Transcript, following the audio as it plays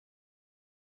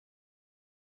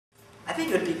I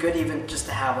think it would be good even just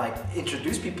to have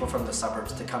introduce people from the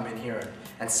suburbs to come in here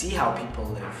and see how people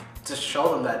live, to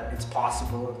show them that it's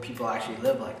possible and people actually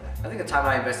live like that. I think the time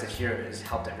I invested here has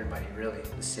helped everybody, really,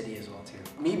 the city as well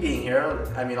too. Me being here,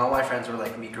 I mean, all my friends were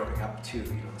like me growing up too,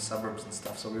 the suburbs and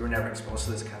stuff, so we were never exposed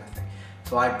to this kind of thing.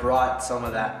 So I brought some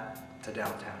of that to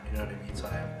downtown, you know what I mean? So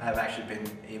I've actually been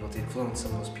able to influence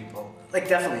some of those people.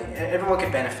 Definitely, everyone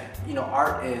can benefit.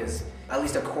 Art is at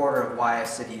least a quarter of why a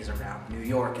city is around. New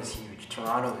York is huge,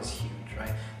 Toronto is huge,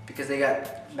 right? Because they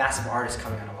got massive artists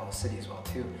coming out of all the cities as well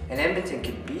too. And Edmonton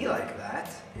could be like that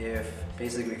if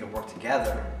basically we could work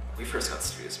together. We first got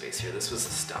studio space here. This was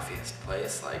the stuffiest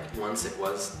place. Once it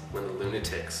was when the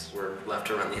lunatics were left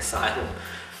to run the asylum.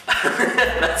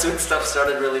 That's when stuff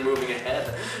started really moving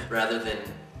ahead, rather than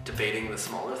debating the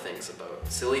smaller things about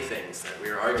silly things that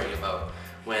we were arguing about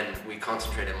when we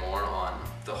concentrated more on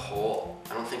the whole.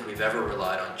 I don't think we've ever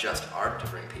relied on just art to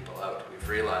bring people out. We've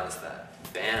realized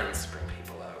that bands bring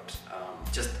people out.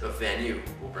 Just a venue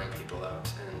will bring people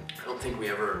out. And I don't think we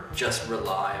ever just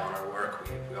rely on our work.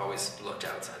 We always looked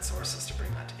outside sources to bring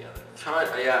that together.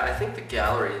 Yeah, I think the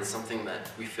gallery is something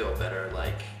that we feel better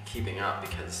keeping up,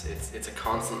 because it's a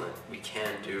constant that we can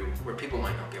do where people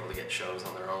might not be able to get shows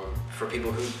on their own. For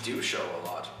people who do show a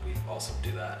lot, we also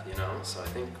do that, So I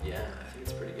think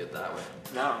it's pretty good that way.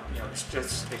 Now, it's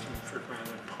just taken for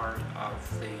granted part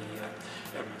of the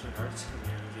Edmonton arts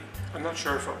community. I'm not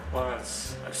sure if it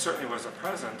was, it certainly was a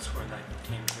presence when I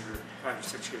came here 5 or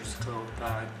 6 years ago,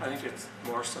 but I think it's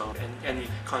more so, and any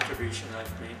contribution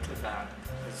I've made to that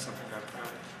is something I'm proud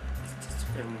of. It's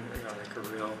been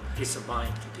a real peace of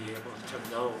mind to be able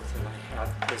to know that I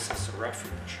had this as a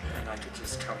refuge, and I could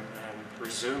just come and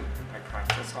resume my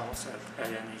practice almost at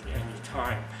any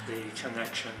time. The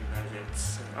connection that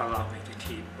it's allowed me to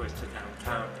keep with the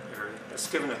downtown area, it's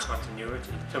given a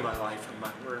continuity to my life and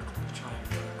my work, which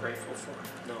I'm grateful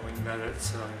for, knowing that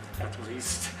it's at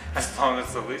least, as long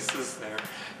as the lease is there,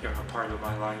 a part of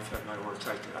my life and my work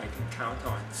I can count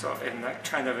on. So in that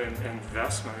kind of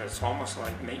investment, it's almost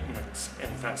like maintenance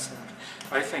investment.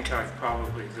 I think I've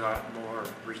probably got more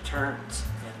returns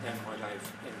than what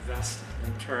I've invested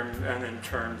in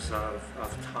terms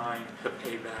of time, the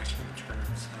payback in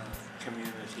terms of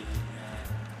community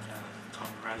and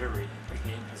camaraderie,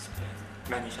 again, has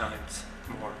been many times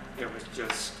more. It was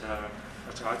just a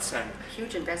godsend.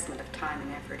 Huge investment of time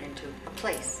and effort into a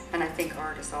place, and I think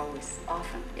art is always,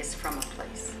 often, is from a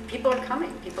place. People are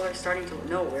coming, people are starting to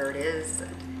know where it is.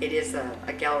 It is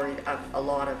a gallery of a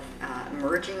lot of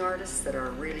emerging artists that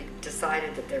are really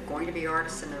decided that they're going to be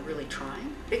artists and they're really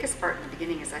trying. The biggest part in the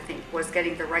beginning is, I think, was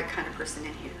getting the right kind of person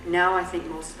in here. Now I think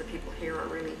most of the people here are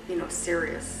really,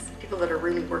 serious. People that are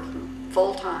really working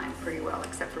full-time pretty well,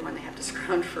 except for when they have to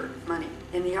scrounge for money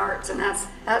in the arts. And that's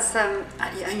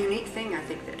a unique thing, I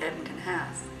think, that Edmonton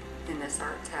has in this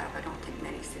ArtsHab. I don't think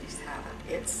many cities have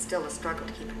it. It's still a struggle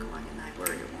to keep it going, and I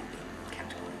worry it won't be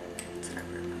kept going. That's what I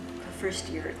worry about. The first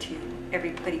year or two,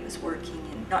 everybody was working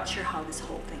and not sure how this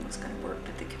whole thing was going to work,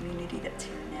 but the community that's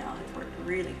here now has worked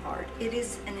really hard. It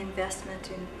is an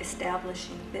investment in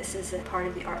establishing this as a part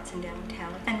of the arts in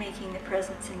downtown and making the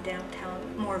presence in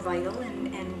downtown more vital,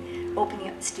 and opening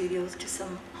up studios to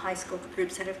some high school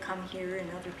groups that have come here and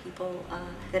other people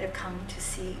that have come to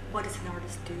see what does an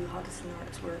artist do, how does an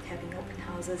artist work, having open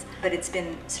houses. But it's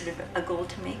been sort of a goal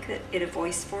to make it a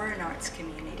voice for an arts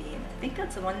community, and I think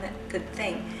that's the one good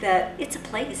thing, that it's a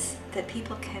place that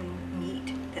people can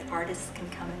meet, that artists can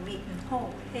come and meet,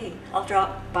 and hey, I'll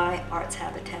drop by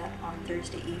ArtsHabitat on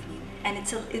Thursday evening. And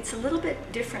it's a little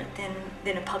bit different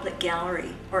than a public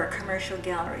gallery or a commercial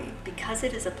gallery, because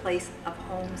it is a place of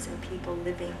homes and people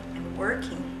living and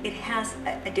working. It has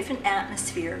a different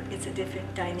atmosphere. It's a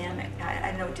different dynamic.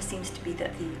 I know it just seems to be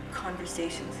that the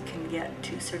conversations can get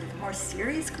to sort of more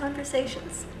serious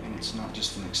conversations. And it's not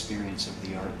just an experience of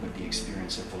the art, but the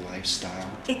experience of the lifestyle.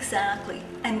 Exactly,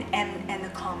 and the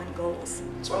common goals.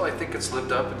 Well, I think it's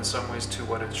lived up in some ways to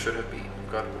what it should have been.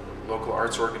 We've got local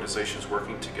arts organizations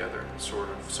working together, sort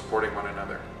of supporting one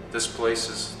another. This place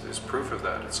is proof of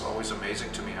that. It's always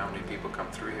amazing to me how many people come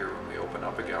through here when we open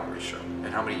up a gallery show, and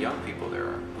how many young people there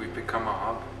are. We've become a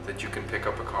hub that you can pick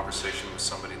up a conversation with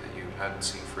somebody that you hadn't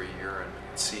seen for a year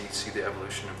and see the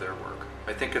evolution of their work.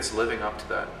 I think it's living up to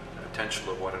that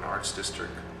potential of what an arts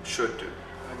district should do.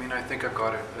 I mean, I think I've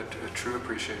got a true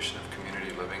appreciation of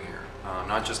community living here.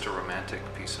 Not just a romantic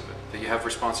piece of it. That you have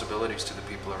responsibilities to the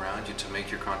people around you to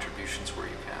make your contributions where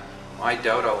you can. I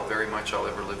doubt I'll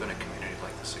ever live in a community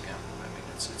like this again. I mean,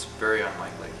 it's very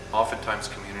unlikely. Oftentimes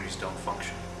communities don't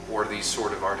function. Or these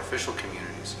sort of artificial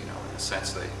communities, in the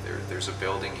sense that there's a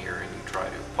building here and you try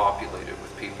to populate it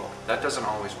with people. That doesn't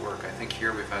always work. I think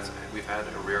here we've had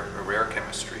a rare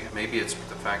chemistry. Maybe it's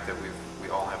the fact that we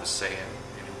all have a say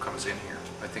in who comes in here.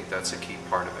 I think that's a key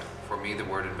part of it. For me, the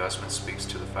word investment speaks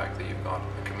to the fact that you've got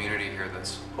a community here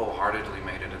that's wholeheartedly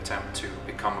made an attempt to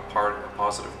become a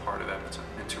positive part of Edmonton,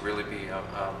 and to really be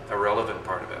a relevant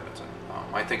part of Edmonton.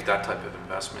 I think that type of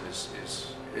investment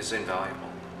is invaluable.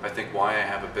 I think why I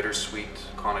have a bittersweet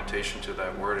connotation to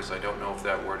that word is I don't know if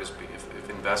that word if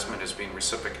investment is being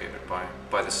reciprocated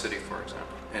by the city, for example.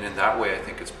 And in that way, I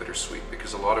think it's bittersweet,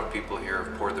 because a lot of people here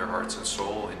have poured their hearts and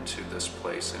soul into this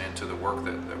place and into the work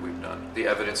that we've done. The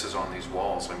evidence is on these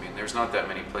walls. I mean, there's not that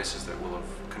many places that will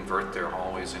have convert their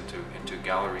hallways into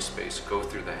gallery space, go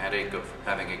through the headache of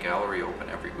having a gallery open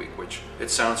every week, which it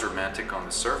sounds romantic on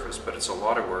the surface, but it's a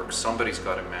lot of work. Somebody's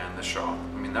got to man the shop.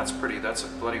 I mean, that's a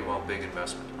bloody well big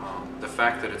investment. The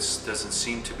fact that it doesn't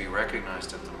seem to be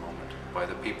recognized at the moment by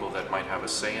the people that might have a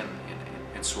say in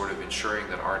sort of ensuring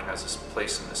that art has a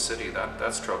place in the city,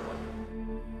 that's troubling.